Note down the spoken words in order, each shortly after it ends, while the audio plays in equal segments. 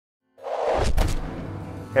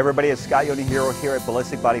Hey everybody, it's Scott Yonihiro here at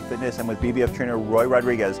Ballistic Body Fitness. I'm with BBF trainer Roy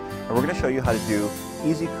Rodriguez, and we're going to show you how to do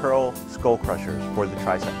easy curl skull crushers for the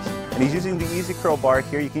triceps. And he's using the easy curl bar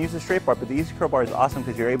here. You can use the straight bar, but the easy curl bar is awesome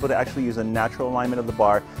because you're able to actually use a natural alignment of the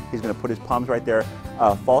bar. He's going to put his palms right there,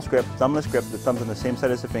 false grip, thumbless grip, the thumbs on the same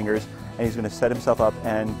side as the fingers, and he's going to set himself up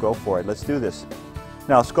and go for it. Let's do this.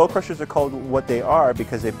 Now, skull crushers are called what they are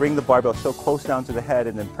because they bring the barbell so close down to the head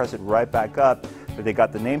and then press it right back up that they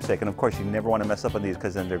got the namesake. And of course, you never want to mess up on these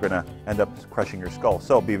because then they're going to end up crushing your skull.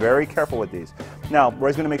 So be very careful with these. Now,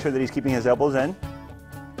 Roy's going to make sure that he's keeping his elbows in,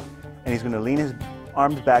 and he's going to lean his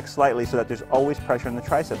arms back slightly so that there's always pressure on the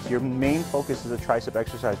triceps. Your main focus is a tricep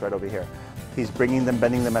exercise right over here. He's bringing them,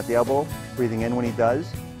 bending them at the elbow, breathing in when he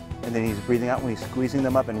does, and then he's breathing out when he's squeezing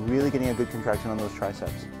them up and really getting a good contraction on those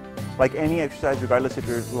triceps. Like any exercise, regardless if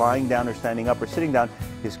you're lying down or standing up or sitting down,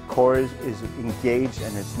 his core is engaged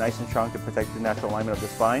and it's nice and strong to protect the natural alignment of the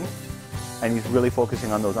spine. And he's really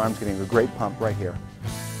focusing on those arms getting a great pump right here.